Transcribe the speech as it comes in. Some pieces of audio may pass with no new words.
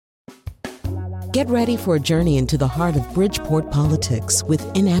Get ready for a journey into the heart of Bridgeport politics with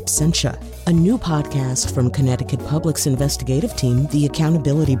In Absentia, a new podcast from Connecticut Public's investigative team, The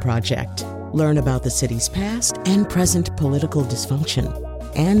Accountability Project. Learn about the city's past and present political dysfunction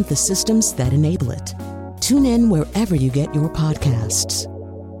and the systems that enable it. Tune in wherever you get your podcasts.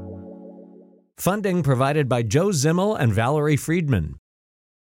 Funding provided by Joe Zimmel and Valerie Friedman.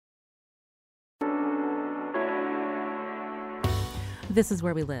 This is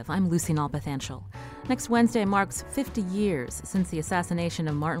Where We Live. I'm Lucy Nalpathanchel. Next Wednesday marks 50 years since the assassination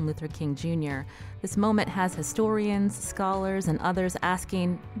of Martin Luther King Jr. This moment has historians, scholars, and others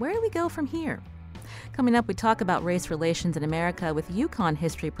asking, where do we go from here? Coming up, we talk about race relations in America with UConn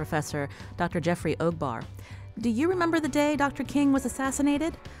history professor Dr. Jeffrey Ogbar. Do you remember the day Dr. King was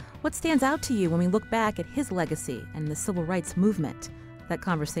assassinated? What stands out to you when we look back at his legacy and the civil rights movement? That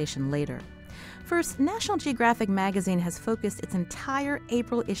conversation later. First, National Geographic magazine has focused its entire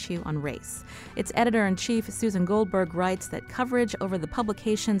April issue on race. Its editor-in-chief, Susan Goldberg, writes that coverage over the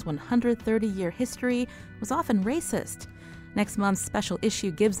publication's 130-year history was often racist. Next month's special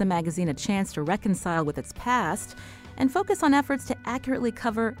issue gives the magazine a chance to reconcile with its past and focus on efforts to accurately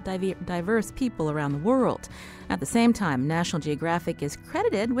cover diverse people around the world. At the same time, National Geographic is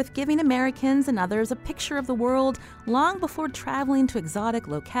credited with giving Americans and others a picture of the world long before traveling to exotic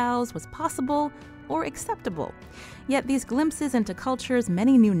locales was possible or acceptable. Yet these glimpses into cultures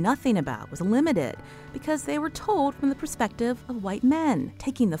many knew nothing about was limited because they were told from the perspective of white men,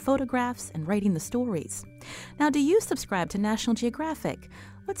 taking the photographs and writing the stories. Now, do you subscribe to National Geographic?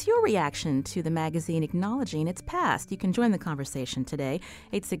 What's your reaction to the magazine acknowledging its past? You can join the conversation today,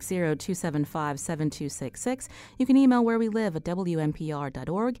 860-275-7266. You can email Where We Live at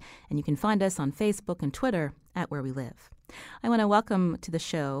WNPR.org, and you can find us on Facebook and Twitter at Where We Live. I want to welcome to the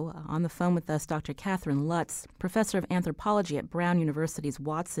show, on the phone with us, Dr. Catherine Lutz, professor of anthropology at Brown University's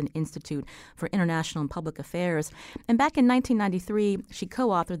Watson Institute for International and Public Affairs. And back in 1993, she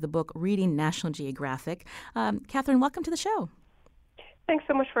co-authored the book Reading National Geographic. Catherine, welcome to the show. Thanks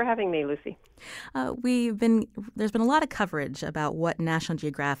so much for having me, Lucy. There's been a lot of coverage about what National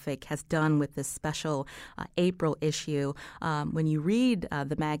Geographic has done with this special April issue. When you read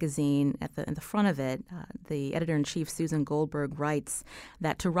the magazine at the front of it, the editor-in-chief, Susan Goldberg, writes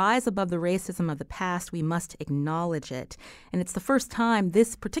that to rise above the racism of the past, we must acknowledge it. And it's the first time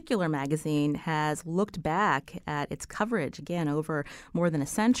this particular magazine has looked back at its coverage, again, over more than a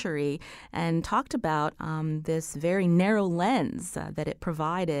century, and talked about this very narrow lens that it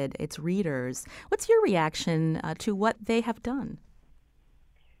provided its readers. What's your reaction to what they have done?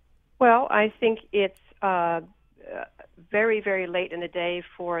 Well, I think it's very, very late in the day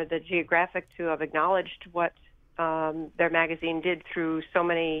for the Geographic to have acknowledged what their magazine did through so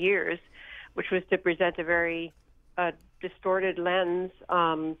many years, which was to present a very distorted lens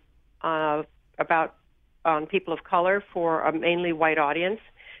about people of color for a mainly white audience.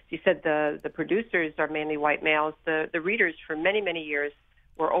 You said the producers are mainly white males. The readers for many, many years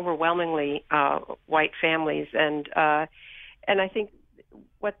were overwhelmingly white families, and I think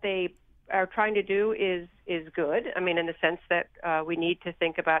what they are trying to do is good. I mean, in the sense that we need to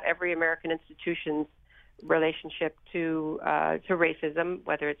think about every American institution's relationship to racism,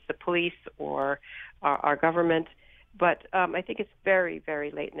 whether it's the police or our government. But I think it's very,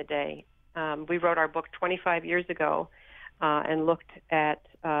 very late in the day. We wrote our book 25 years ago and looked at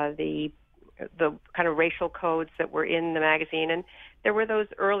the kind of racial codes that were in the magazine, and there were those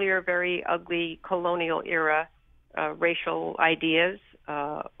earlier, very ugly colonial era racial ideas,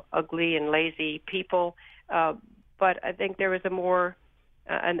 ugly and lazy people. But I think there was a more,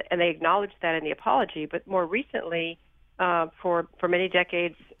 and they acknowledged that in the apology. But more recently, for many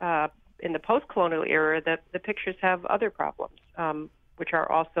decades in the post-colonial era, the pictures have other problems, which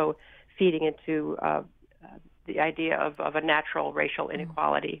are also feeding into the idea of a natural racial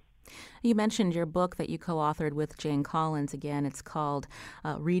inequality. You mentioned your book that you co-authored with Jane Collins. Again, it's called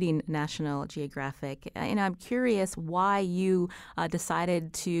Reading National Geographic. And I'm curious why you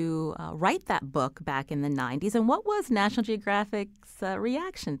decided to write that book back in the 90s, and what was National Geographic's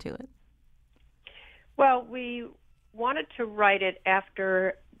reaction to it? Well, we wanted to write it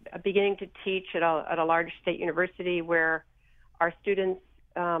after beginning to teach at a large state university where our students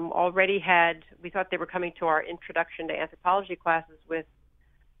already had, we thought they were coming to our introduction to anthropology classes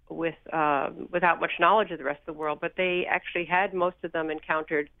without much knowledge of the rest of the world, but they actually had, most of them,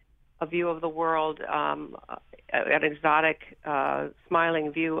 encountered a view of the world, an exotic,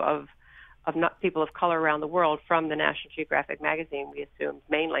 smiling view of not people of color around the world from the National Geographic magazine, we assumed,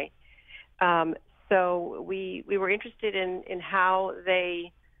 mainly. So we were interested in how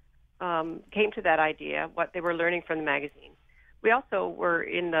they came to that idea, what they were learning from the magazine. We also were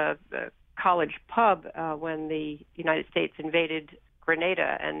in the college pub when the United States invaded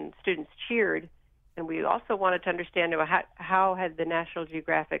Grenada, and students cheered. And we also wanted to understand how had the National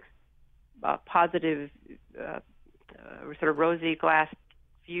Geographic's positive, sort of rosy glass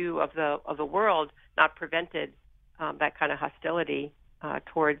view of the world not prevented that kind of hostility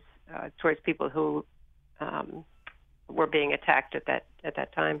towards people who were being attacked at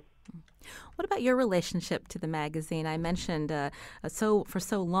that time. What about your relationship to the magazine? I mentioned for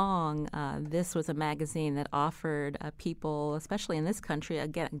so long, this was a magazine that offered people, especially in this country, a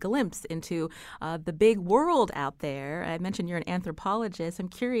glimpse into the big world out there. I mentioned you're an anthropologist. I'm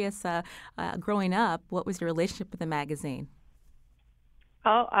curious, growing up, what was your relationship with the magazine?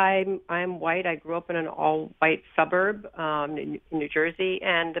 Oh, I'm white. I grew up in an all-white suburb in New Jersey,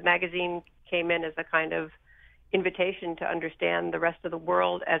 and the magazine came in as a kind of invitation to understand the rest of the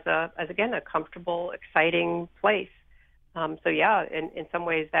world as again a comfortable, exciting place. So yeah, in some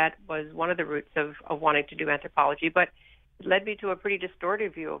ways that was one of the roots of wanting to do anthropology, but it led me to a pretty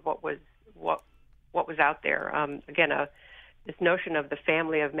distorted view of what was out there. Again, this notion of the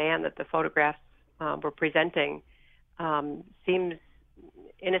family of man that the photographs were presenting seems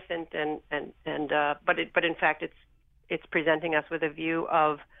innocent but in fact it's presenting us with a view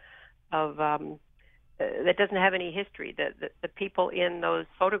of that doesn't have any history. The people in those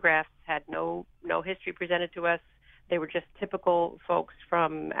photographs had no history presented to us. They were just typical folks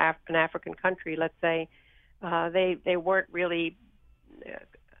from an African country, let's say. They weren't really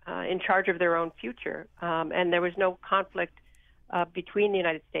in charge of their own future, and there was no conflict between the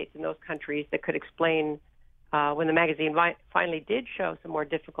United States and those countries that could explain when the magazine finally did show some more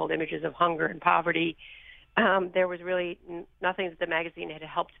difficult images of hunger and poverty. There was really nothing that the magazine had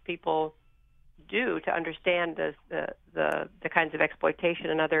helped people do to understand the kinds of exploitation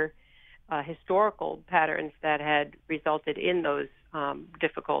and other historical patterns that had resulted in those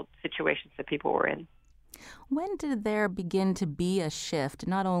difficult situations that people were in. When did there begin to be a shift,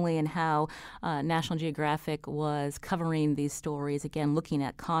 not only in how National Geographic was covering these stories, again, looking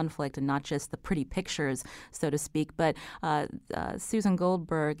at conflict and not just the pretty pictures, so to speak, but Susan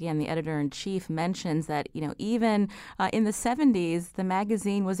Goldberg, again, the editor-in-chief, mentions that, even in the 70s, the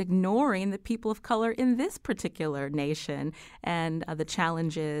magazine was ignoring the people of color in this particular nation and the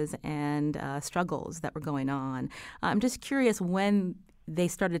challenges and struggles that were going on. I'm just curious when they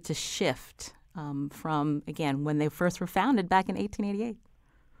started to shift from, again, when they first were founded back in 1888?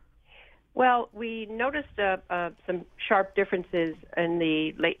 Well, we noticed some sharp differences in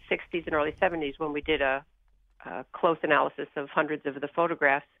the late 60s and early 70s when we did a close analysis of hundreds of the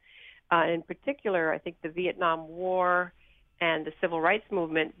photographs. In particular, I think the Vietnam War and the Civil Rights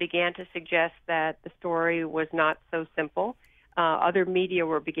Movement began to suggest that the story was not so simple. Other media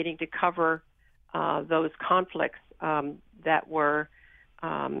were beginning to cover those conflicts that were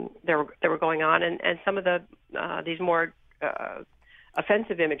going on, and some of these more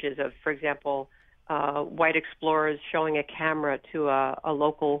offensive images of, for example, white explorers showing a camera to a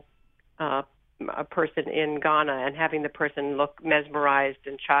local a person in Ghana and having the person look mesmerized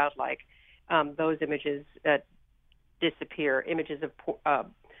and childlike. Those images disappear. Images of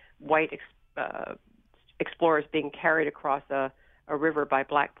white explorers being carried across a river by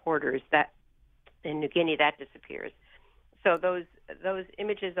black porters, that in New Guinea, that disappears. So those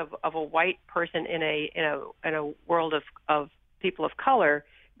images of a white person in a world of people of color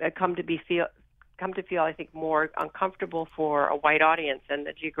come to feel, I think, more uncomfortable for a white audience, and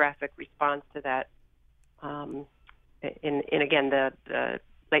the Geographic responds to that in again the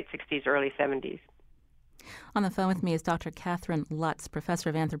late 60s, early 70s. On the phone with me is Dr. Catherine Lutz, professor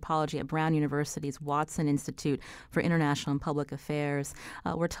of anthropology at Brown University's Watson Institute for International and Public Affairs.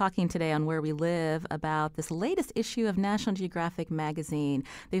 We're talking today on Where We Live about this latest issue of National Geographic magazine.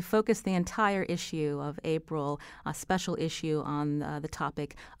 They focused the entire issue of April, a special issue on the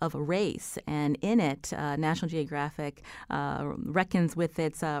topic of race. And in it, National Geographic reckons with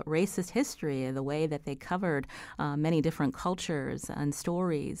its racist history, the way that they covered many different cultures and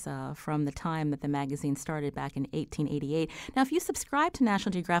stories from the time that the magazine started back in 1888. Now, if you subscribe to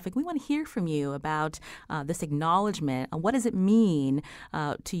National Geographic, we want to hear from you about this acknowledgement. What does it mean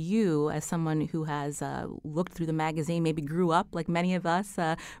to you as someone who has looked through the magazine, maybe grew up like many of us,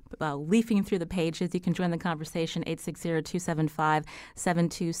 leafing through the pages? You can join the conversation,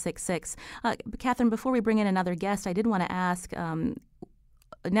 860-275-7266. Catherine, before we bring in another guest, I did want to ask,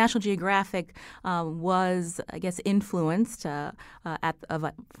 National Geographic was, I guess, influenced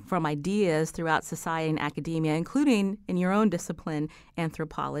from ideas throughout society and academia, including in your own discipline,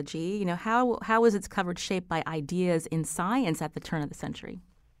 anthropology. How was its coverage shaped by ideas in science at the turn of the century?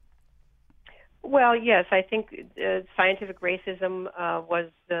 Well, yes, I think scientific racism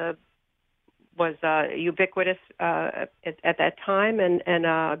was the was ubiquitous at that time, and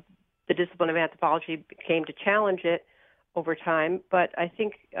the discipline of anthropology came to challenge it over time. But I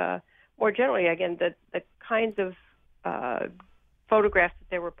think more generally, again, the kinds of photographs that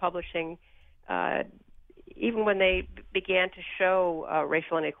they were publishing, even when they began to show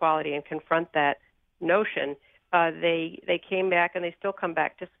racial inequality and confront that notion, they came back, and they still come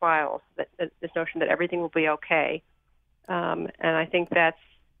back to smiles, this notion that everything will be okay. And I think that's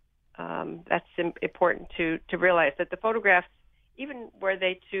important to realize, that the photographs, even were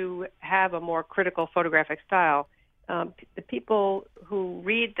they to have a more critical photographic style, the people who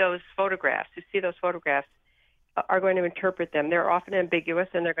read those photographs, who see those photographs, are going to interpret them. They're often ambiguous,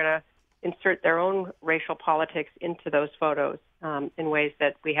 and they're going to insert their own racial politics into those photos in ways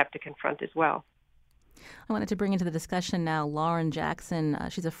that we have to confront as well. I wanted to bring into the discussion now Lauren Jackson.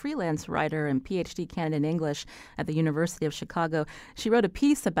 She's a freelance writer and PhD candidate in English at the University of Chicago. She wrote a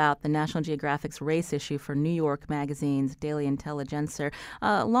piece about the National Geographic's race issue for New York Magazine's Daily Intelligencer.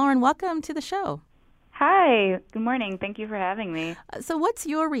 Lauren, welcome to the show. Hi, good morning. Thank you for having me. So what's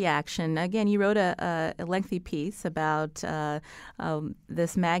your reaction? Again, you wrote a lengthy piece about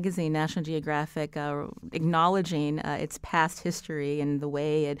this magazine, National Geographic, acknowledging its past history and the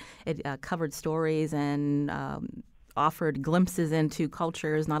way it covered stories and offered glimpses into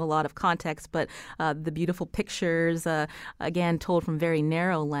cultures, not a lot of context, but the beautiful pictures, again, told from very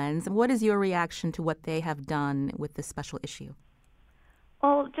narrow lens. What is your reaction to what they have done with this special issue?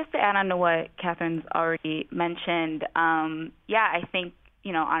 Well, just to add on to what Catherine's already mentioned, I think,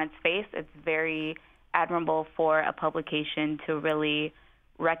 on its face, it's very admirable for a publication to really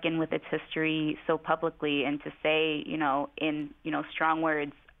reckon with its history so publicly and to say, in strong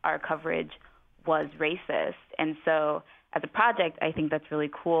words, our coverage was racist. And so as a project, I think that's really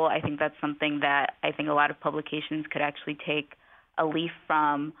cool. I think that's something that I think a lot of publications could actually take a leaf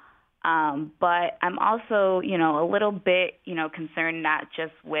from. But I'm also, a little bit, concerned not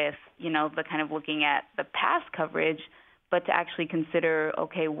just with, the kind of looking at the past coverage, but to actually consider,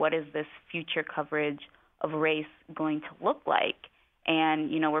 okay, what is this future coverage of race going to look like?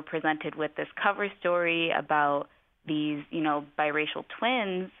 And, we're presented with this cover story about these, biracial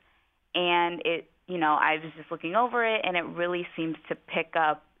twins, and it, I was just looking over it, and it really seems to pick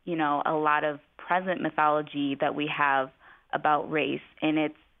up, a lot of present mythology that we have about race, and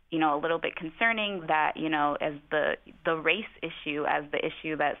it's, a little bit concerning that, as the race issue, as the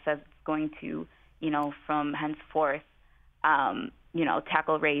issue that says it's going to, from henceforth,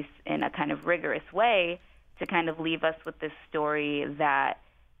 tackle race in a kind of rigorous way, to kind of leave us with this story that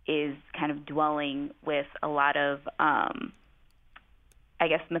is kind of dwelling with a lot of,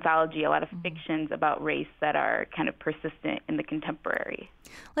 mythology, a lot of fictions about race that are kind of persistent in the contemporary.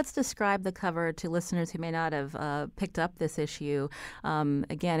 Let's describe the cover to listeners who may not have picked up this issue.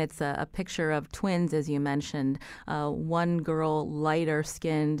 Again, it's a picture of twins, as you mentioned. One girl lighter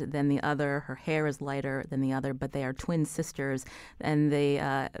skinned than the other. Her hair is lighter than the other, but they are twin sisters. And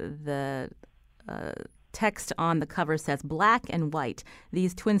the text on the cover says, "Black and white.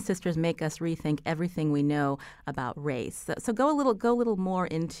 These twin sisters make us rethink everything we know about race." So go a little more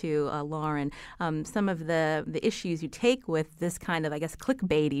into, Lauren, some of the issues you take with this kind of,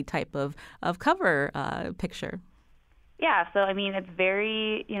 clickbaity type of cover picture. Yeah, so it's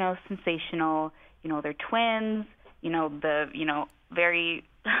very, sensational. They're twins. Very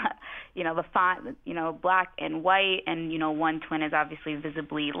the font, black and white, and, one twin is obviously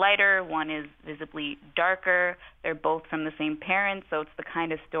visibly lighter, one is visibly darker. They're both from the same parents, so it's the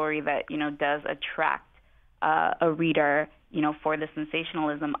kind of story that, does attract a reader, for the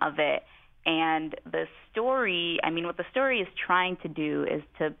sensationalism of it. And the story, what the story is trying to do is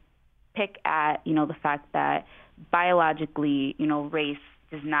to pick at, the fact that biologically, race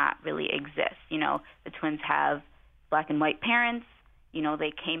does not really exist. The twins have black and white parents.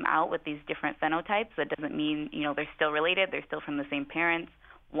 They came out with these different phenotypes. That doesn't mean, they're still related. They're still from the same parents.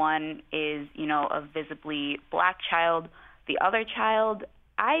 One is, a visibly black child. The other child,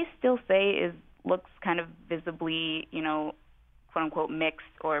 I still say, looks kind of visibly, quote unquote, mixed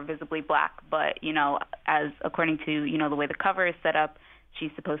or visibly black. But, as according to, the way the cover is set up,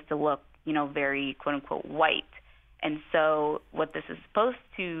 she's supposed to look, very, quote unquote, white. And so what this is supposed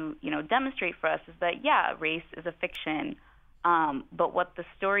to, demonstrate for us is that, yeah, race is a fiction. But what the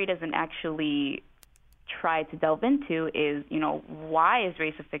story doesn't actually try to delve into is, why is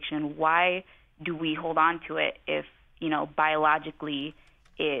race a fiction? Why do we hold on to it if, biologically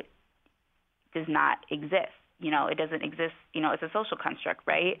it does not exist? It doesn't exist, it's a social construct,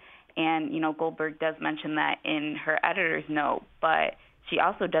 right? And, Goldberg does mention that in her editor's note, but, she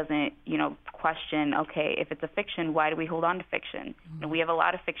also doesn't, question, okay, if it's a fiction, why do we hold on to fiction? We have a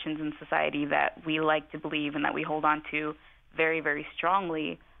lot of fictions in society that we like to believe and that we hold on to very, very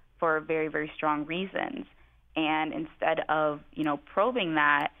strongly for very, very strong reasons. And instead of, probing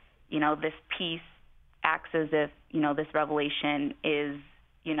that, this piece acts as if, this revelation is,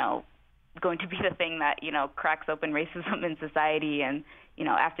 going to be the thing that, cracks open racism in society. And,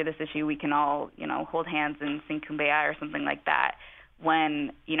 after this issue, we can all, hold hands and sing Kumbaya or something like that.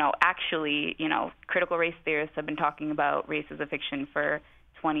 When, actually, critical race theorists have been talking about race as a fiction for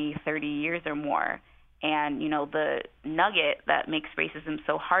 20, 30 years or more. And, the nugget that makes racism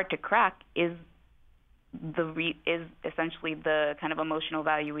so hard to crack is essentially the kind of emotional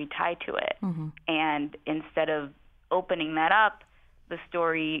value we tie to it. Mm-hmm. And instead of opening that up, the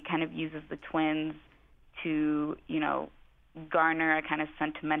story kind of uses the twins to, garner a kind of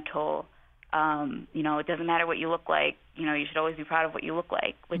sentimental, it doesn't matter what you look like, you should always be proud of what you look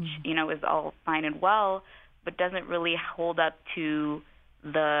like, which, is all fine and well, but doesn't really hold up to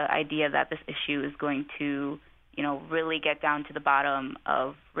the idea that this issue is going to, really get down to the bottom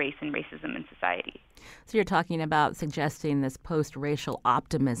of race and racism in society. So you're talking about suggesting this post-racial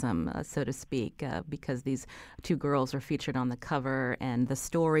optimism, so to speak, because these two girls are featured on the cover and the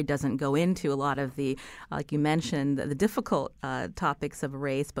story doesn't go into a lot of the, like you mentioned, the difficult topics of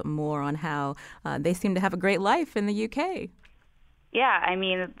race, but more on how they seem to have a great life in the UK. Yeah, I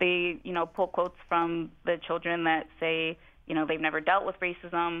mean, they, pull quotes from the children that say, they've never dealt with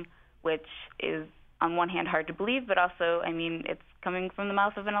racism, which is on one hand hard to believe, but also, I mean, it's coming from the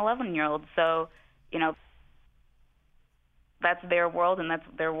mouth of an 11-year-old. So, that's their world and that's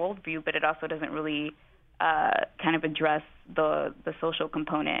their worldview, but it also doesn't really kind of address the social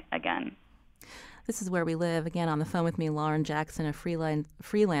component again. This is Where We Live. Again, on the phone with me, Lauren Jackson, a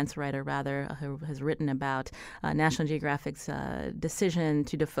freelance writer, who has written about National Geographic's decision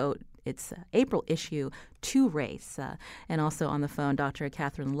to devote its April issue to race. And also on the phone, Dr.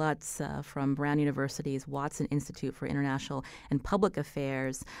 Catherine Lutz from Brown University's Watson Institute for International and Public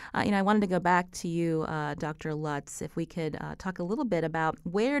Affairs. I wanted to go back to you, Dr. Lutz, if we could talk a little bit about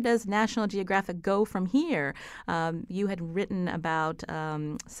where does National Geographic go from here? You had written about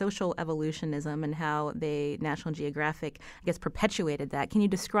social evolutionism and how National Geographic, I guess, perpetuated that. Can you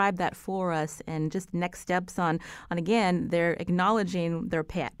describe that for us and just next steps on again, they're acknowledging their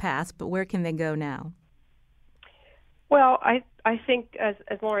past, but where can they go now? Well, I think, as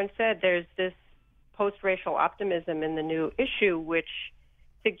Lauren said, there's this post-racial optimism in the new issue, which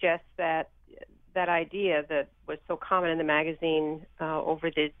suggests that idea that was so common in the magazine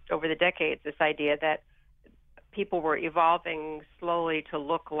over the decades, this idea that people were evolving slowly to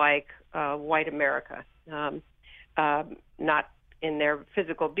look like white America, not in their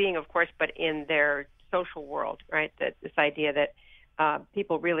physical being, of course, but in their social world, right? That this idea that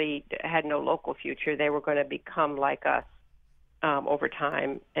people really had no local future. They were going to become like us over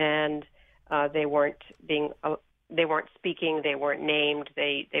time, and they weren't speaking. They weren't named.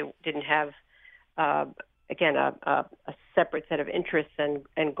 They didn't have a separate set of interests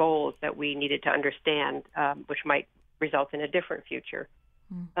and goals that we needed to understand, which might result in a different future.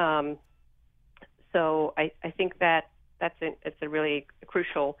 So I think it's a really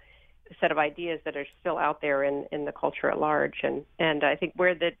crucial set of ideas that are still out there in the culture at large, and I think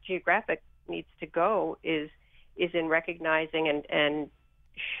where the Geographic needs to go is in recognizing and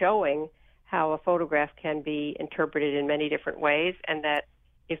showing how a photograph can be interpreted in many different ways, and that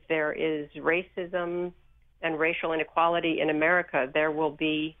if there is racism and racial inequality in America, there will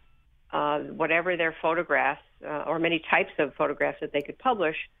be whatever their photographs or many types of photographs that they could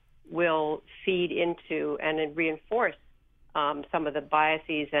publish will feed into and reinforce some of the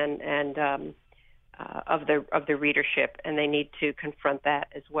biases and of the readership, and they need to confront that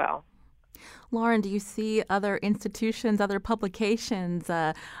as well. Lauren, do you see other institutions, other publications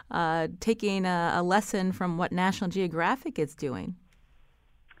taking a lesson from what National Geographic is doing?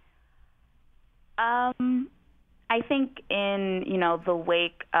 I think in, the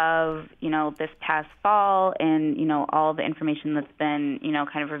wake of, this past fall and, all the information that's been,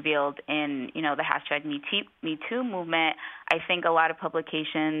 kind of revealed in, the hashtag Me Too movement, I think a lot of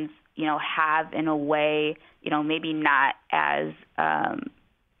publications, have in a way, maybe not as,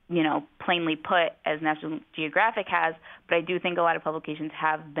 plainly put as National Geographic has, but I do think a lot of publications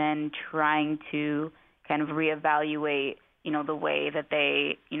have been trying to kind of reevaluate, the way that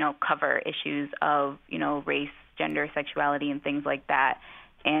they, cover issues of, race, gender, sexuality, and things like that.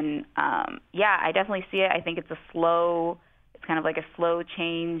 And, I definitely see it. I think it's kind of like a slow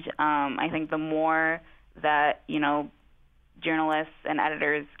change. I think the more that, journalists and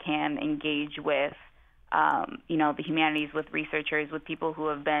editors can engage with, the humanities with researchers, with people who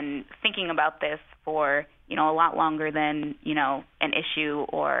have been thinking about this for, a lot longer than, an issue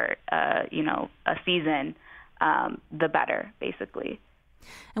or, a season, the better, basically.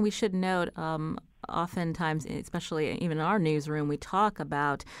 And we should note, oftentimes, especially even in our newsroom, we talk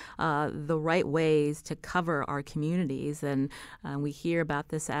about the right ways to cover our communities. And we hear about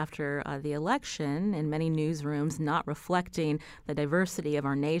this after the election in many newsrooms, not reflecting the diversity of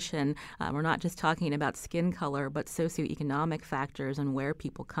our nation. We're not just talking about skin color, but socioeconomic factors and where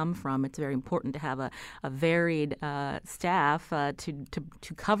people come from. It's very important to have a varied staff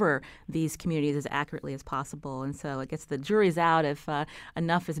to cover these communities as accurately as possible. And so I guess the jury's out if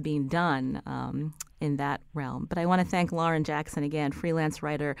enough is being done in that realm. But I want to thank Lauren Jackson again, freelance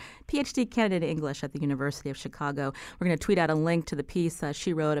writer, PhD candidate in English at the University of Chicago. We're going to tweet out a link to the piece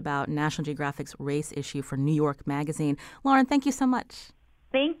she wrote about National Geographic's race issue for New York Magazine. Lauren, thank you so much.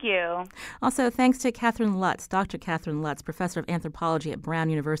 Thank you. Also, thanks to Catherine Lutz, Dr. Catherine Lutz, professor of anthropology at Brown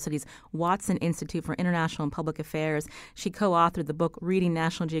University's Watson Institute for International and Public Affairs. She co-authored the book Reading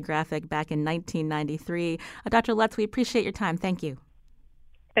National Geographic back in 1993. Dr. Lutz, we appreciate your time. Thank you.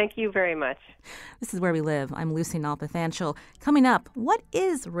 Thank you very much. This is Where We Live. I'm Lucy Nalpathanchel. Coming up, what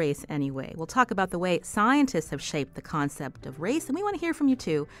is race anyway? We'll talk about the way scientists have shaped the concept of race, and we want to hear from you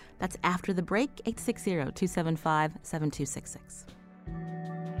too. That's after the break, 860-275-7266.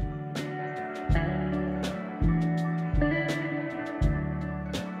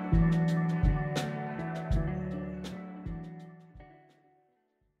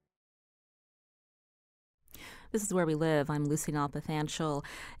 This is Where We Live. I'm Lucy Nalpathanchel.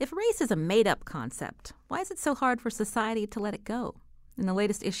 If race is a made-up concept, why is it so hard for society to let it go? In the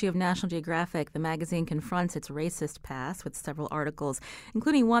latest issue of National Geographic, the magazine confronts its racist past with several articles,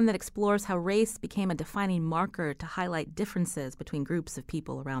 including one that explores how race became a defining marker to highlight differences between groups of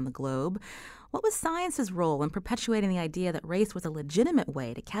people around the globe. What was science's role in perpetuating the idea that race was a legitimate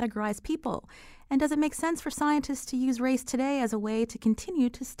way to categorize people? And does it make sense for scientists to use race today as a way to continue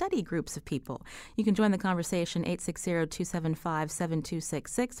to study groups of people? You can join the conversation,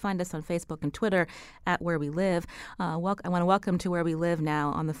 860-275-7266. Find us on Facebook and Twitter at Where We Live. I want to welcome to Where We Live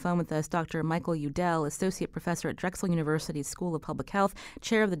now on the phone with us Dr. Michael Udell, Associate Professor at Drexel University's School of Public Health,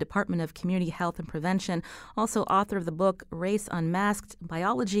 Chair of the Department of Community Health and Prevention, also author of the book Race Unmasked,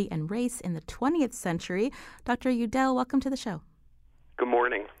 Biology and Race in the 20th Century. Dr. Udell, welcome to the show. Good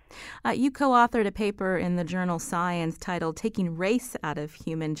morning. You co-authored a paper in the journal Science titled Taking Race Out of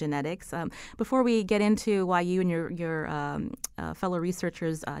Human Genetics. Before we get into why you and your fellow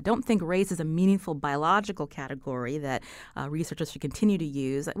researchers don't think race is a meaningful biological category that researchers should continue to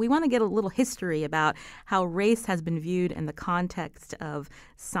use, we want to get a little history about how race has been viewed in the context of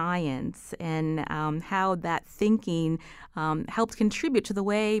science and how that thinking helped contribute to the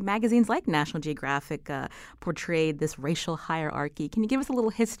way magazines like National Geographic portrayed this racial hierarchy. Can you give us a little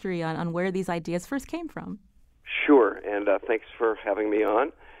history on where these ideas first came from? Sure, and thanks for having me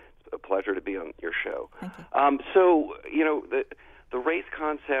on. It's a pleasure to be on your show. Thank you. The race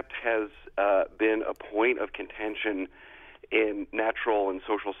concept has been a point of contention in natural and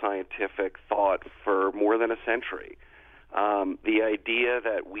social scientific thought for more than a century. The idea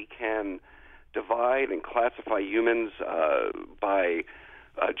that we can divide and classify humans by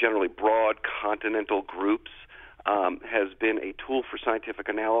generally broad continental groups has been a tool for scientific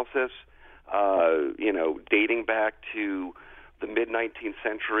analysis, dating back to the mid-19th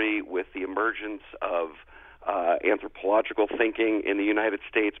century with the emergence of anthropological thinking in the United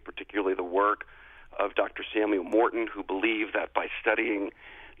States, particularly the work of Dr. Samuel Morton, who believed that by studying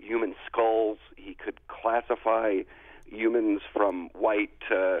human skulls, he could classify humans from white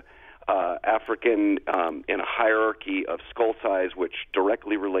to African in a hierarchy of skull size, which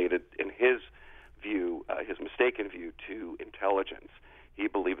directly related, in his view, his mistaken view, to intelligence. He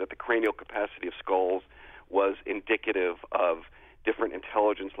believed that the cranial capacity of skulls was indicative of different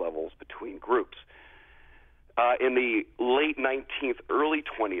intelligence levels between groups. In the late 19th, early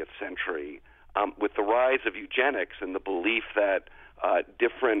 20th century, with the rise of eugenics and the belief that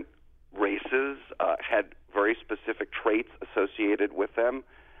different races had very specific traits associated with them,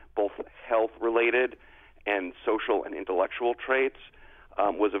 both health-related and social and intellectual traits,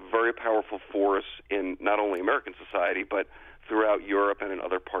 was a very powerful force in not only American society, but throughout Europe and in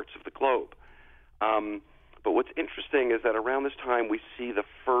other parts of the globe. But what's interesting is that around this time we see the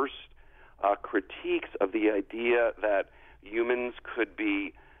first critiques of the idea that humans could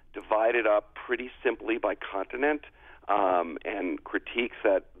be divided up pretty simply by continent, and critiques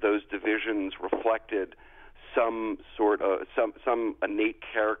that those divisions reflected some innate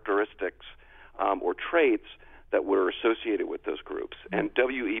characteristics or traits that were associated with those groups. And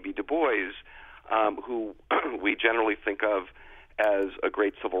W.E.B. Du Bois who we generally think of as a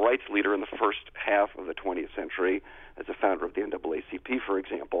great civil rights leader in the first half of the 20th century, as a founder of the NAACP, for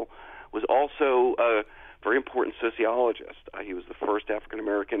example, was also a very important sociologist. He was the first African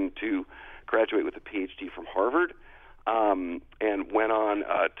American to graduate with a PhD from Harvard, and went on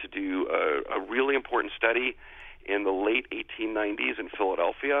to do a really important study in the late 1890s in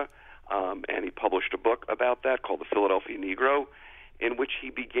Philadelphia, and he published a book about that called The Philadelphia Negro, in which he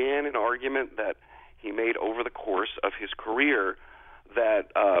began an argument that he made over the course of his career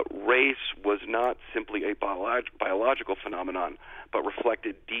that race was not simply a biological phenomenon, but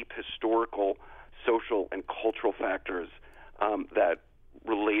reflected deep historical, social, and cultural factors that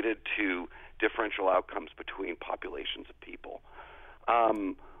related to differential outcomes between populations of people.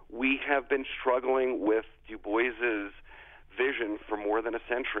 We have been struggling with Du Bois's vision for more than a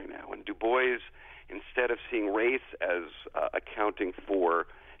century now, and Du Bois, instead of seeing race as accounting for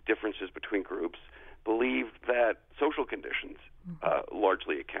differences between groups, believed that social conditions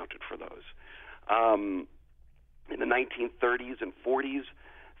largely accounted for those. In the 1930s and 40s,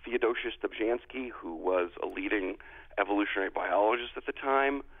 Theodosius Dobzhansky, who was a leading evolutionary biologist at the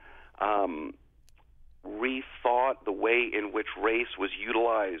time, rethought the way in which race was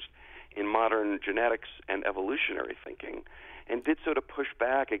utilized in modern genetics and evolutionary thinking, and did so to push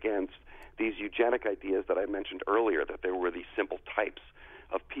back against these eugenic ideas that I mentioned earlier, that there were these simple types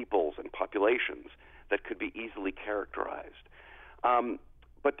of peoples and populations that could be easily characterized.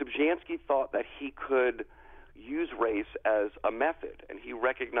 But Dobzhansky thought that he could use race as a method, and he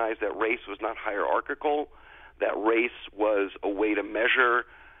recognized that race was not hierarchical, that race was a way to measure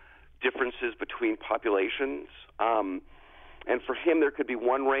differences between populations. And for him, there could be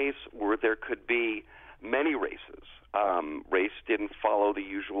one race or there could be many races. Race didn't follow the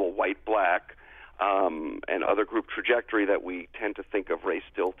usual white-black and other group trajectory that we tend to think of race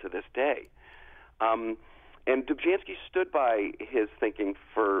still to this day. And Dobzhansky stood by his thinking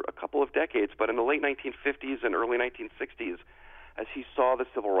for a couple of decades, but in the late 1950s and early 1960s, as he saw the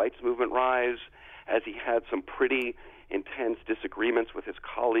civil rights movement rise, as he had some pretty intense disagreements with his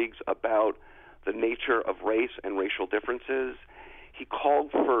colleagues about the nature of race and racial differences, he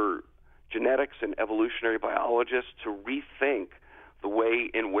called for genetics and evolutionary biologists to rethink the way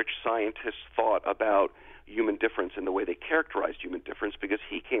in which scientists thought about human difference and the way they characterized human difference, because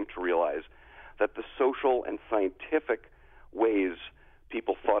he came to realize that the social and scientific ways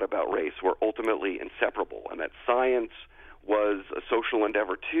people thought about race were ultimately inseparable, and that science was a social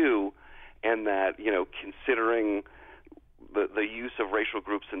endeavor too, and that, considering the use of racial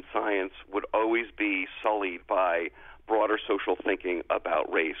groups in science would always be sullied by broader social thinking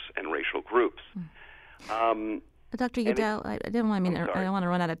about race and racial groups. Dr. Udell, I don't want to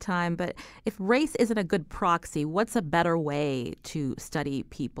run out of time, but if race isn't a good proxy, what's a better way to study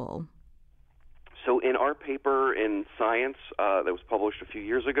people? So in our paper in Science that was published a few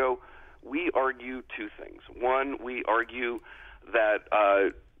years ago, we argue two things. One, we argue that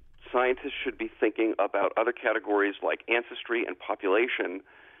scientists should be thinking about other categories like ancestry and population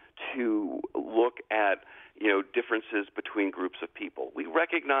to look at, differences between groups of people. We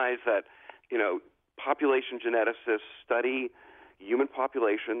recognize that, population geneticists study human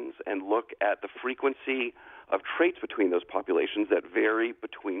populations and look at the frequency of traits between those populations that vary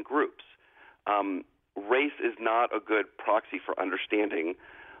between groups. Race is not a good proxy for understanding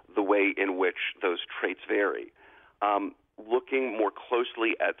the way in which those traits vary. Looking more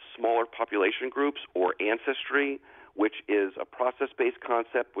closely at smaller population groups or ancestry, which is a process-based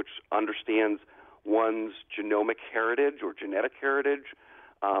concept which understands one's genomic heritage or genetic heritage,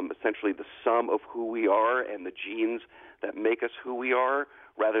 essentially the sum of who we are and the genes that make us who we are,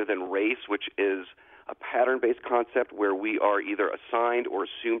 rather than race, which is a pattern-based concept where we are either assigned or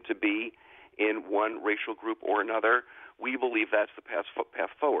assumed to be in one racial group or another. We believe that's the path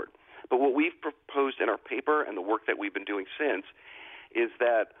forward. But what we've proposed in our paper and the work that we've been doing since is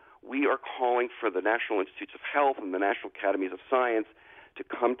that we are calling for the National Institutes of Health and the National Academies of Science to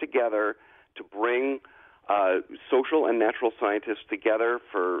come together to bring social and natural scientists together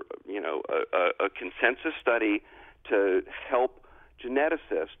for a consensus study to help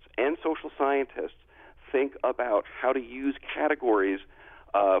geneticists and social scientists think about how to use categories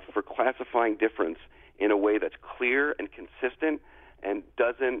for classifying difference in a way that's clear and consistent and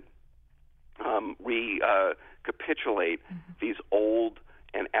doesn't recapitulate these old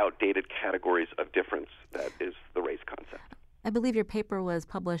and outdated categories of difference that is the race concept. I believe your paper was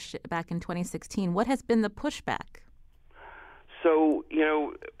published back in 2016. What has been the pushback? So,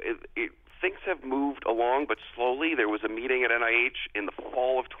 things have moved along, but slowly. There was a meeting at NIH in the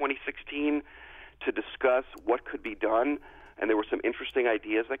fall of 2016 to discuss what could be done. And there were some interesting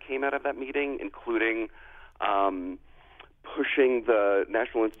ideas that came out of that meeting, including pushing the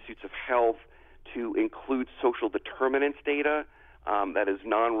National Institutes of Health to include social determinants data, that is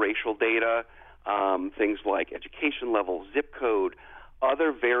non-racial data, things like education level, zip code,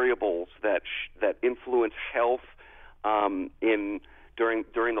 other variables that influence health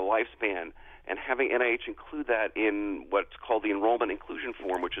during the lifespan, and having NIH include that in what's called the enrollment inclusion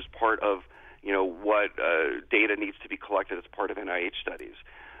form, which is part of what data needs to be collected as part of NIH studies.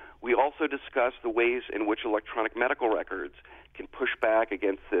 We also discussed the ways in which electronic medical records can push back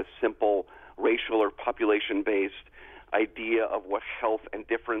against this simple racial or population-based idea of what health and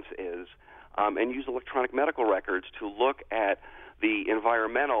difference is, and use electronic medical records to look at the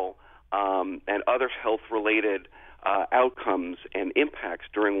environmental and other health-related outcomes and impacts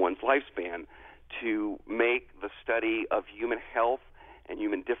during one's lifespan to make the study of human health and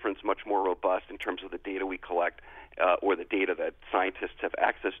human difference much more robust in terms of the data we collect or the data that scientists have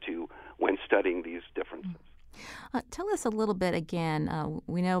access to when studying these differences. Tell us a little bit again.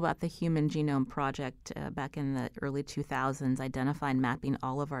 We know about the Human Genome Project back in the early 2000s, identifying mapping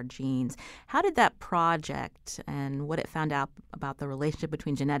all of our genes. How did that project and what it found out about the relationship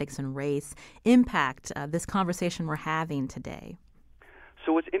between genetics and race impact this conversation we're having today?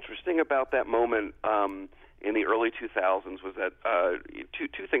 So what's interesting about that moment in the early 2000s was that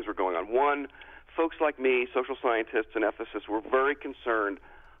two things were going on. One, folks like me, social scientists and ethicists, were very concerned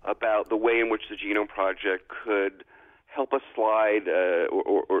about the way in which the Genome Project could help us slide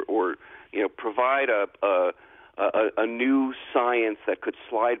or provide a new science that could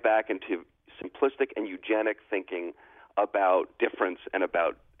slide back into simplistic and eugenic thinking about difference and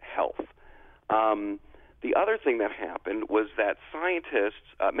about health. The other thing that happened was that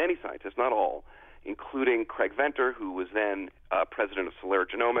scientists, many scientists, not all, including Craig Venter, who was then president of Celera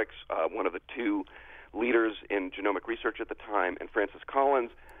Genomics, one of the two leaders in genomic research at the time, and Francis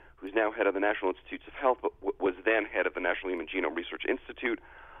Collins, who's now head of the National Institutes of Health, but was then head of the National Human Genome Research Institute.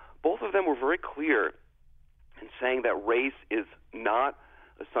 Both of them were very clear in saying that race is not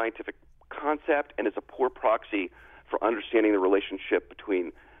a scientific concept and is a poor proxy for understanding the relationship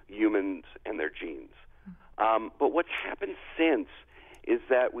between humans and their genes. But what's happened since is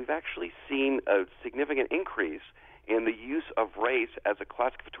that we've actually seen a significant increase in the use of race as a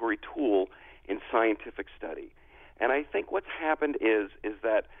classificatory tool in scientific study. And I think what's happened is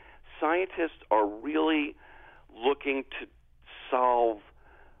that scientists are really looking to solve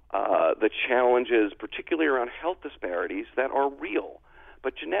the challenges, particularly around health disparities, that are real.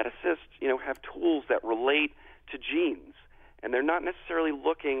 But geneticists, have tools that relate to genes, and they're not necessarily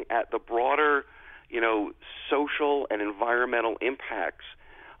looking at the broader, social and environmental impacts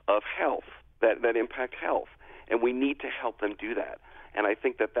of health that impact health. And we need to help them do that. And I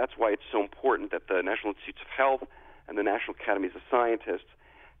think that that's why it's so important that the National Institutes of Health and the National Academies of Scientists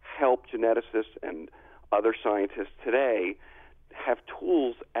help geneticists and other scientists today have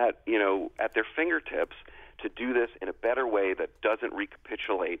tools at their fingertips to do this in a better way that doesn't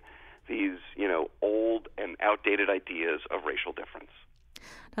recapitulate these, old and outdated ideas of racial difference.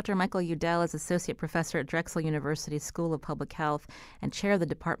 Dr. Michael Udell is Associate Professor at Drexel University School of Public Health and Chair of the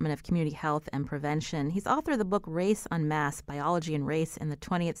Department of Community Health and Prevention. He's author of the book Race Unmasked, Biology and Race in the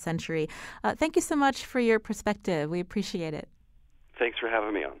 20th Century. Thank you so much for your perspective. We appreciate it. Thanks for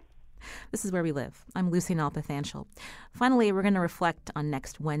having me on. This is Where We Live. I'm Lucy Nalpathanchel. Finally, we're going to reflect on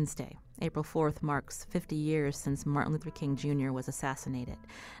next Wednesday. April 4th marks 50 years since Martin Luther King Jr. was assassinated.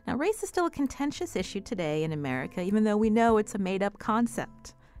 Now, race is still a contentious issue today in America, even though we know it's a made-up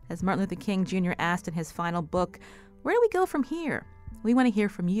concept. As Martin Luther King Jr. asked in his final book, where do we go from here? We want to hear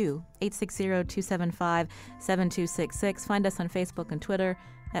from you. 860-275-7266. Find us on Facebook and Twitter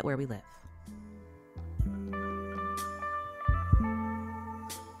at Where We Live.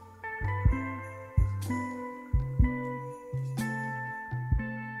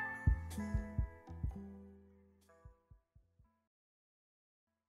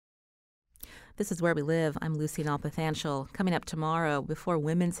 This is Where We Live. I'm Lucy Nalpathanchel. Coming up tomorrow, before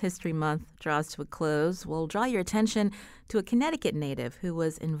Women's History Month draws to a close, we'll draw your attention to a Connecticut native who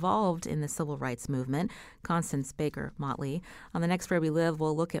was involved in the civil rights movement, Constance Baker Motley. On the next Where We Live,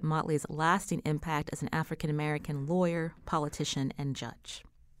 we'll look at Motley's lasting impact as an African-American lawyer, politician, and judge.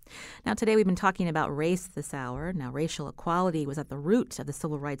 Now, today we've been talking about race this hour. Now, racial equality was at the root of the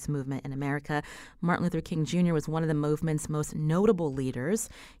civil rights movement in America. Martin Luther King Jr. was one of the movement's most notable leaders.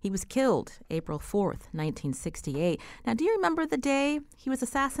 He was killed April 4th, 1968. Now, do you remember the day he was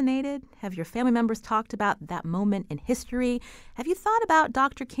assassinated? Have your family members talked about that moment in history? Have you thought about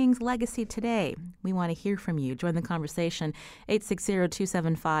Dr. King's legacy today? We want to hear from you. Join the conversation,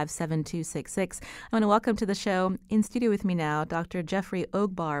 860-275-7266. I want to welcome to the show, in studio with me now, Dr. Jeffrey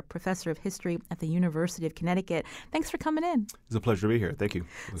Ogbar, professor of history at the University of Connecticut. Thanks for coming in. It's a pleasure to be here. Thank you.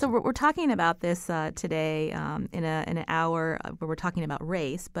 So we're talking about this today in an hour where we're talking about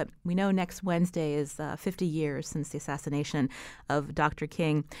race, but we know next Wednesday is 50 years since the assassination of Dr.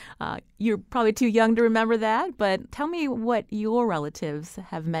 King. You're probably too young to remember that, but tell me what your relatives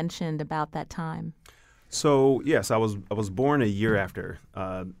have mentioned about that time. So, yes, I was born a year after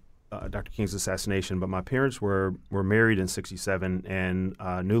Dr. King's assassination, but my parents were married in '67 and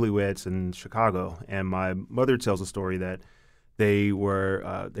newlyweds in Chicago. And my mother tells a story that they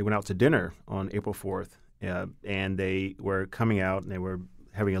went out to dinner on April 4th, and they were coming out and they were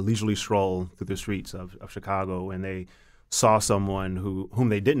having a leisurely stroll through the streets of Chicago, and they saw someone whom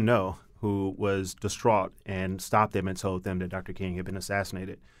they didn't know, who was distraught, and stopped them and told them that Dr. King had been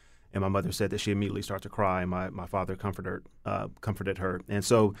assassinated. And my mother said that she immediately started to cry, and my father comforted her. And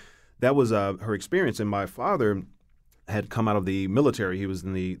so that was her experience. And my father had come out of the military. He was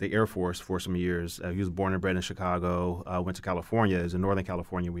in the Air Force for some years. He was born and bred in Chicago, went to California. He was in Northern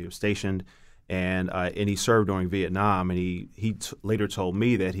California where he was stationed. And he served during Vietnam. And he later told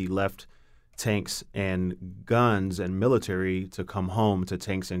me that he left tanks and guns and military to come home to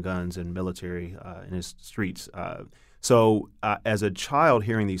tanks and guns and military in his streets. So as a child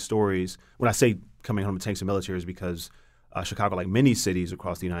hearing these stories, when I say coming home to tanks and military is because Chicago, like many cities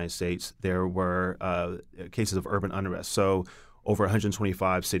across the United States, there were cases of urban unrest. So over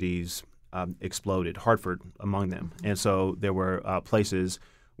 125 cities exploded, Hartford among them. And so there were places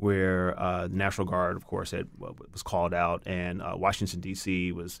where the National Guard, of course, was called out, and Washington,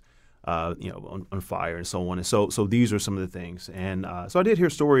 D.C. was on fire and so on. And so these are some of the things. And so I did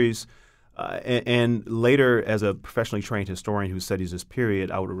hear stories. And later, as a professionally trained historian who studies this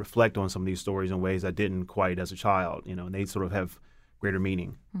period, I would reflect on some of these stories in ways I didn't quite as a child, and they sort of have greater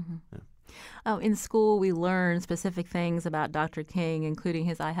meaning. Mm-hmm. Yeah. In school, we learn specific things about Dr. King, including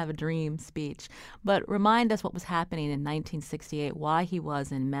his I Have a Dream speech. But remind us what was happening in 1968, why he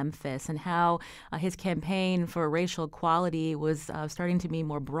was in Memphis, and how his campaign for racial equality was starting to be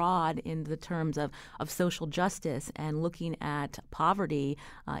more broad in the terms of social justice and looking at poverty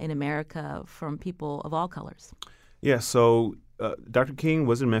in America from people of all colors. Yeah, so Dr. King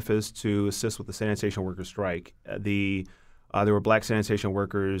was in Memphis to assist with the sanitation workers' strike. There were black sanitation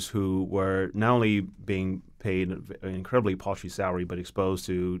workers who were not only being paid an incredibly paltry salary, but exposed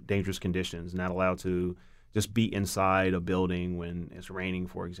to dangerous conditions, not allowed to just be inside a building when it's raining,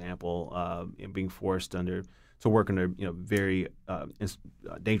 for example, and being forced to work under very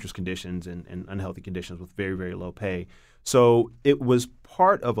dangerous conditions and unhealthy conditions with very, very low pay. So it was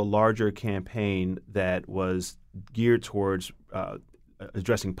part of a larger campaign that was geared towards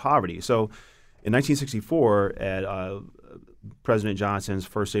addressing poverty. So in 1964, at President Johnson's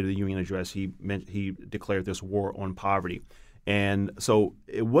first State of the Union address, he declared this war on poverty. And so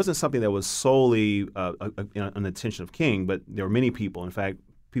it wasn't something that was solely an intention of King, but there were many people, in fact,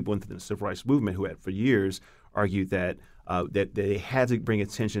 people in the civil rights movement who had for years argued that they had to bring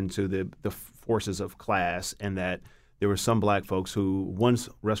attention to the forces of class, and that there were some black folks who, once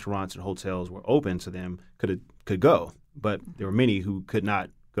restaurants and hotels were open to them, could go. But there were many who could not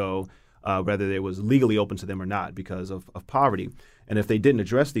go, whether it was legally open to them or not, because of poverty. And if they didn't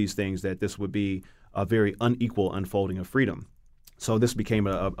address these things, that this would be a very unequal unfolding of freedom. So this became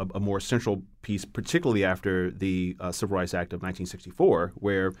a more central piece, particularly after the Civil Rights Act of 1964,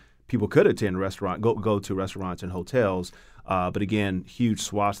 where people could attend go to restaurants and hotels, but again, huge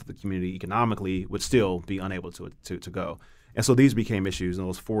swaths of the community economically would still be unable to go. And so these became issues in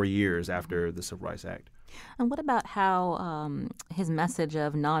those 4 years after the Civil Rights Act. And what about how his message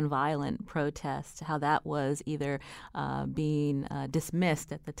of nonviolent protest, how that was either being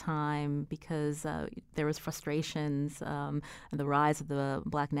dismissed at the time because there was frustrations and the rise of the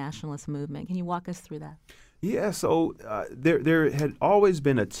Black nationalist movement? Can you walk us through that? Yeah, so there had always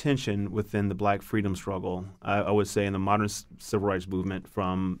been a tension within the Black freedom struggle, I would say, in the modern civil rights movement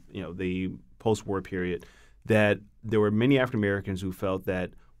from the post-war period, that there were many African Americans who felt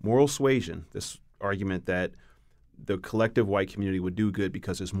that moral suasion, this argument that the collective white community would do good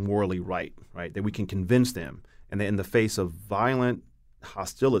because it's morally right, that we can convince them, and that in the face of violent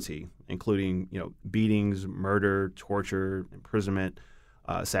hostility, including beatings, murder, torture, imprisonment,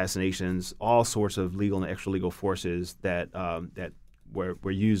 assassinations, all sorts of legal and extra-legal forces that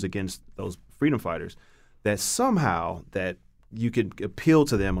were used against those freedom fighters, that somehow that you could appeal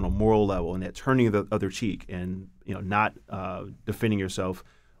to them on a moral level, and that turning the other cheek and not defending yourself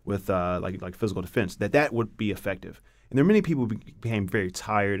with like physical defense, that would be effective. And there are many people who became very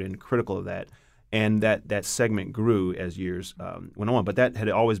tired and critical of that, and that segment grew as years went on. But that had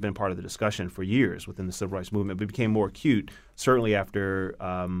always been part of the discussion for years within the civil rights movement, but it became more acute certainly after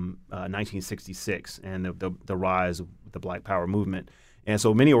 1966 and the rise of the Black Power movement. And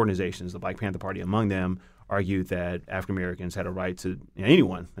so many organizations, the Black Panther Party among them, argued that African Americans had a right to,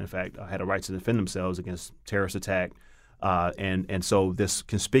 anyone, in fact, had a right to defend themselves against terrorist attack. And so this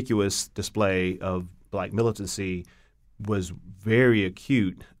conspicuous display of Black militancy was very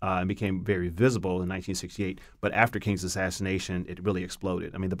acute and became very visible in 1968. But after King's assassination, it really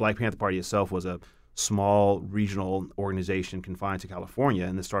exploded. I mean, the Black Panther Party itself was a small regional organization confined to California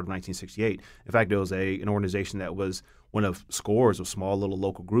in the start of 1968. In fact, it was an organization that was one of scores of small little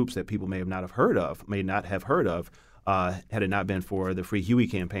local groups that people may not have heard of, had it not been for the Free Huey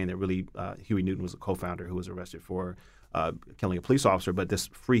campaign that really, Huey Newton was a co-founder who was arrested for killing a police officer. But this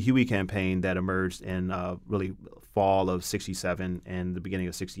Free Huey campaign that emerged in really fall of 67 and the beginning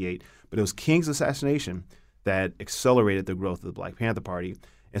of 68. But it was King's assassination that accelerated the growth of the Black Panther Party.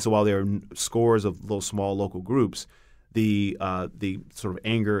 And so while there are scores of little small local groups, the sort of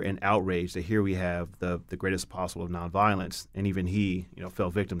anger and outrage that here we have the greatest possible of nonviolence, and even he fell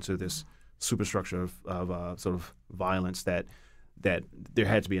victim to this superstructure of sort of violence that there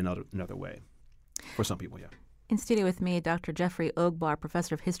had to be another way for some people. Yeah. In studio with me, Dr. Jeffrey Ogbar,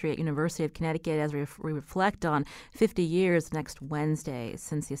 professor of history at University of Connecticut, as we reflect on 50 years next Wednesday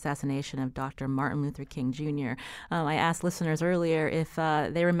since the assassination of Dr. Martin Luther King Jr. I asked listeners earlier if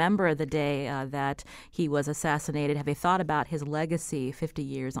they remember the day that he was assassinated. Have they thought about his legacy 50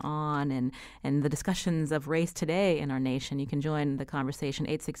 years on and the discussions of race today in our nation? You can join the conversation,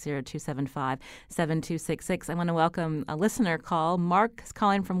 860-275-7266. I want to welcome a listener call. Mark is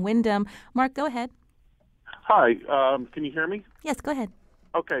calling from Windham. Mark, go ahead. Hi, can you hear me? Yes, go ahead.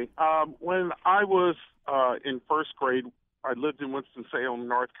 Okay. When I was in first grade, I lived in Winston-Salem,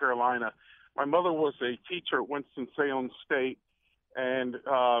 North Carolina. My mother was a teacher at Winston-Salem State, and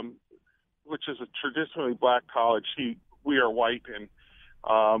which is a traditionally black college. We are white, and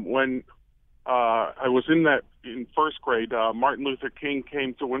when I was in first grade, Martin Luther King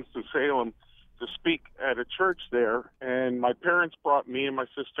came to Winston-Salem to speak at a church there, and my parents brought me and my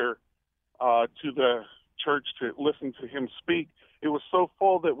sister to the church to listen to him speak. It was so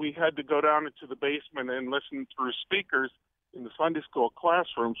full that we had to go down into the basement and listen through speakers in the Sunday school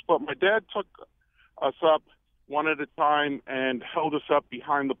classrooms. But my dad took us up one at a time and held us up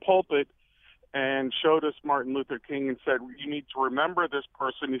behind the pulpit and showed us Martin Luther King and said, "You need to remember this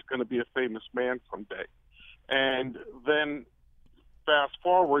person. He's going to be a famous man someday." And then fast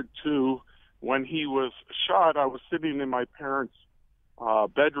forward to when he was shot, I was sitting in my parents'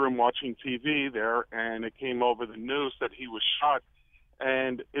 bedroom watching TV there, and it came over the news that he was shot,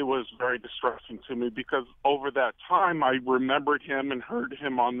 and it was very distressing to me because over that time I remembered him and heard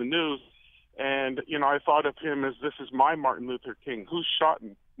him on the news, and I thought of him as, this is my Martin Luther King. Who shot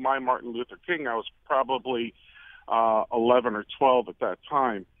my Martin Luther King? I was probably 11 or 12 at that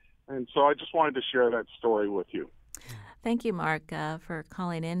time, and so I just wanted to share that story with you. Thank you, Mark, for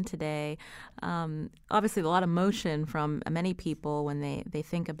calling in today. Obviously, a lot of emotion from many people when they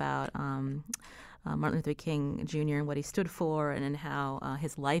think about Martin Luther King Jr. and what he stood for and how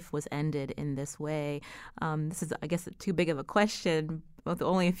his life was ended in this way. This is, I guess, too big of a question, with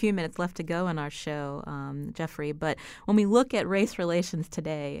only a few minutes left to go in our show, Jeffrey. But when we look at race relations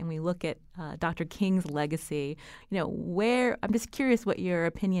today and we look at Dr. King's legacy, I'm just curious what your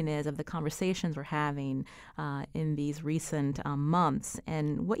opinion is of the conversations we're having in these recent months,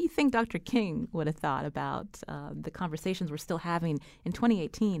 and what you think Dr. King would have thought about the conversations we're still having in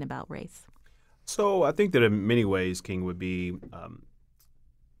 2018 about race. So I think that in many ways King would be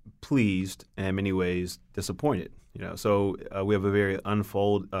pleased and in many ways disappointed. So we have a very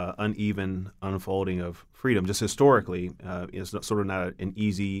uneven unfolding of freedom. Just historically, it's sort of not an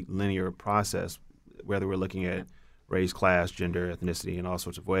easy linear process, whether we're looking at race, class, gender, ethnicity, in all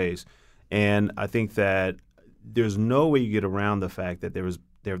sorts of ways. And I think that there's no way you get around the fact that there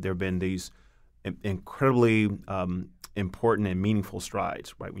have been these incredibly important and meaningful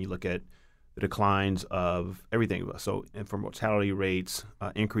strides, right? When you look at the declines of everything. So for mortality rates,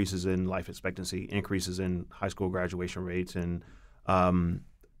 increases in life expectancy, increases in high school graduation rates, and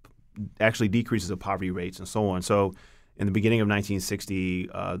actually decreases of poverty rates and so on. So In the beginning of 1960,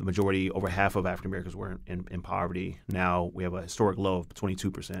 the majority, over half of African Americans were in poverty. Now we have a historic low of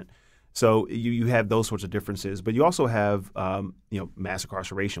 22%. So you have those sorts of differences, but you also have mass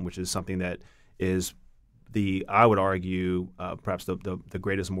incarceration, which is something that is I would argue perhaps the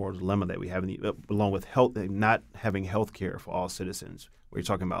greatest moral dilemma that we have, along with not having health care for all citizens. We're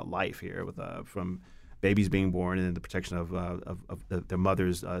talking about life here, with from babies being born and the protection of their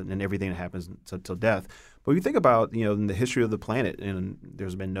mothers and everything that happens till death. But you think about, in the history of the planet, and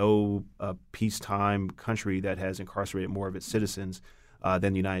there's been no peacetime country that has incarcerated more of its citizens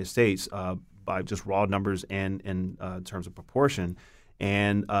than the United States by just raw numbers and in terms of proportion.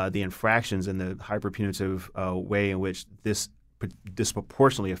 And the infractions and the hyper-punitive way in which this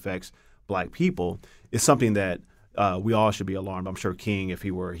disproportionately affects black people is something that we all should be alarmed. I'm sure King, if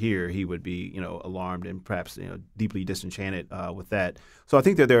he were here, he would be, alarmed and perhaps, deeply disenchanted with that. So I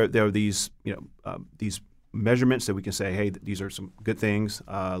think that there are these measurements that we can say, hey, these are some good things,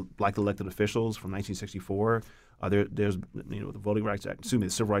 like elected officials from 1964. There's the Voting Rights Act. The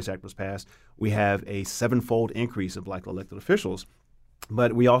Civil Rights Act was passed. We have a 7-fold increase of black elected officials.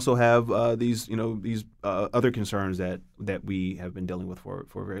 But we also have these other concerns that we have been dealing with for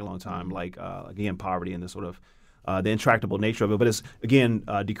a very long time, like again, poverty and the sort of the intractable nature of it. But it's again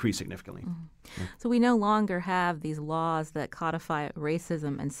decreased significantly. Mm-hmm. So we no longer have these laws that codify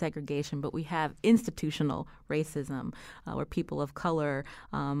racism and segregation, but we have institutional racism, where people of color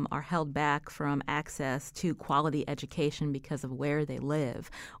are held back from access to quality education because of where they live,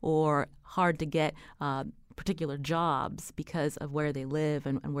 or hard to get particular jobs because of where they live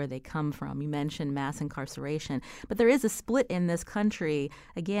and where they come from. You mentioned mass incarceration, but there is a split in this country.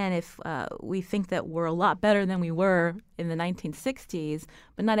 Again, if we think that we're a lot better than we were in the 1960s,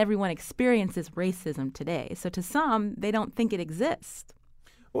 but not everyone experiences racism today. So to some, they don't think it exists.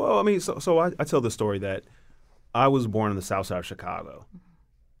 Well, I mean, so I tell the story that I was born in the south side of Chicago.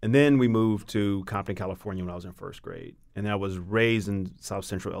 And then we moved to Compton, California when I was in first grade. And I was raised in South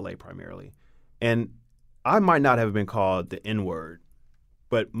Central LA primarily. And I might not have been called the N-word,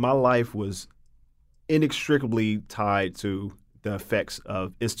 but my life was inextricably tied to the effects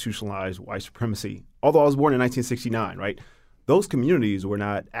of institutionalized white supremacy. Although I was born in 1969, right? Those communities were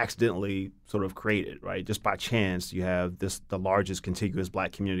not accidentally sort of created, right? Just by chance, you have the largest contiguous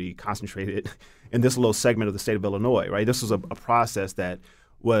black community concentrated in this little segment of the state of Illinois, right? This was a process that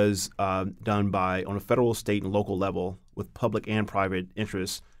was done on a federal, state, and local level with public and private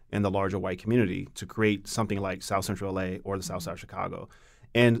interests in the larger white community to create something like South Central LA or the South Side of Chicago.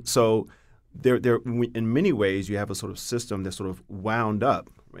 And so there, in many ways, you have a sort of system that's sort of wound up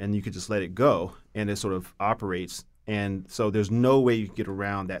and you could just let it go and it sort of operates. And so there's no way you can get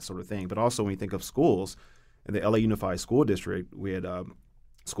around that sort of thing. But also when you think of schools, in the LA Unified School District, we had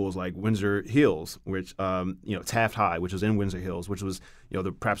schools like Windsor Hills, which, Taft High, which was in Windsor Hills, which was,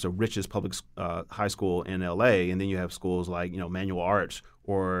 perhaps the richest public high school in LA. And then you have schools like, Manual Arts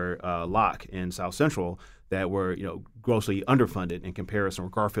or Locke in South Central that were, grossly underfunded in comparison, or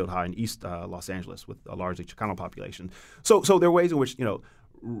Garfield High in East Los Angeles with a largely Chicano population. So there are ways in which,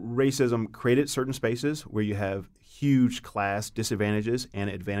 racism created certain spaces where you have huge class disadvantages and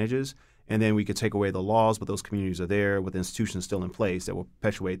advantages. And then we could take away the laws, but those communities are there with institutions still in place that will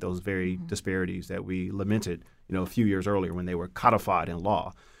perpetuate those very disparities that we lamented, a few years earlier when they were codified in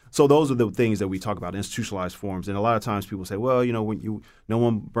law. So those are the things that we talk about, institutionalized forms. And a lot of times people say, well, when no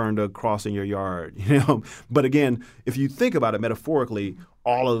one burned a cross in your yard, But again, if you think about it metaphorically,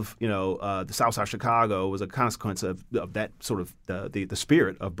 all of the South Side of Chicago was a consequence of that sort of the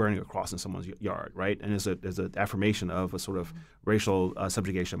spirit of burning a cross in someone's yard, right? And it's an affirmation of a sort of racial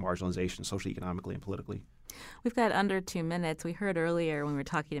subjugation, marginalization, socially, economically, and politically. We've got under 2 minutes. We heard earlier when we were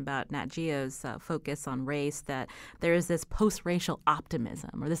talking about Nat Geo's focus on race that there is this post-racial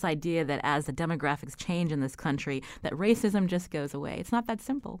optimism, or this idea that as the demographics change in this country, that racism just goes away. It's not that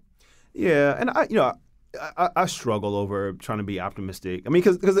simple. Yeah, and I struggle over trying to be optimistic. I mean,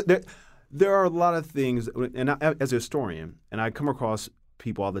 because there are a lot of things, and as a historian, and I come across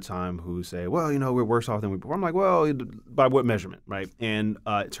people all the time who say, well, we're worse off than we were. I'm like, well, by what measurement, right? And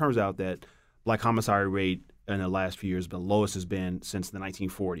it turns out that black homicide rate in the last few years, the lowest has been since the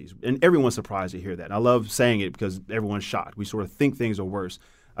 1940s. And everyone's surprised to hear that. And I love saying it because everyone's shocked. We sort of think things are worse.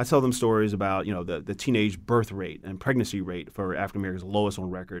 I tell them stories about, the teenage birth rate and pregnancy rate for African Americans, lowest on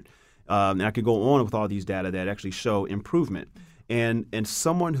record. And I could go on with all these data that actually show improvement. And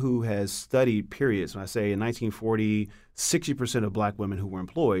someone who has studied periods, when I say in 1940, 60% of black women who were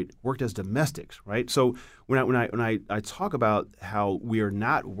employed worked as domestics, right? So when I talk about how we are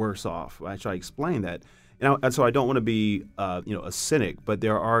not worse off, I try to explain that. And so I don't want to be, a cynic, but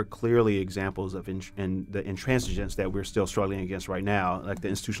there are clearly examples of the intransigence that we're still struggling against right now, like the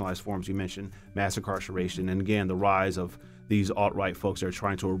institutionalized forms you mentioned, mass incarceration, and again, the rise of these alt-right folks that are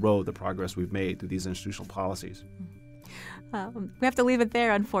trying to erode the progress we've made through these institutional policies. We have to leave it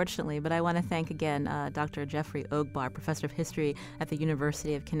there, unfortunately, but I want to thank again Dr. Jeffrey Ogbar, professor of history at the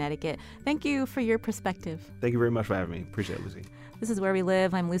University of Connecticut. Thank you for your perspective. Thank you very much for having me. Appreciate it, Lucy. This is Where We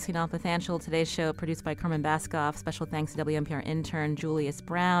Live. I'm Lucy Nalpathanchil. Today's show produced by Kerman Baskoff. Special thanks to WNPR intern Julius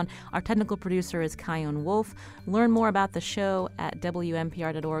Brown. Our technical producer is Kyone Wolf. Learn more about the show at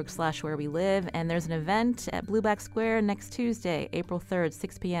WNPR.org/wherewelive. And there's an event at Blueback Square next Tuesday, April 3rd,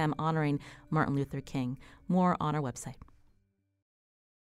 6 p.m., honoring Martin Luther King. More on our website.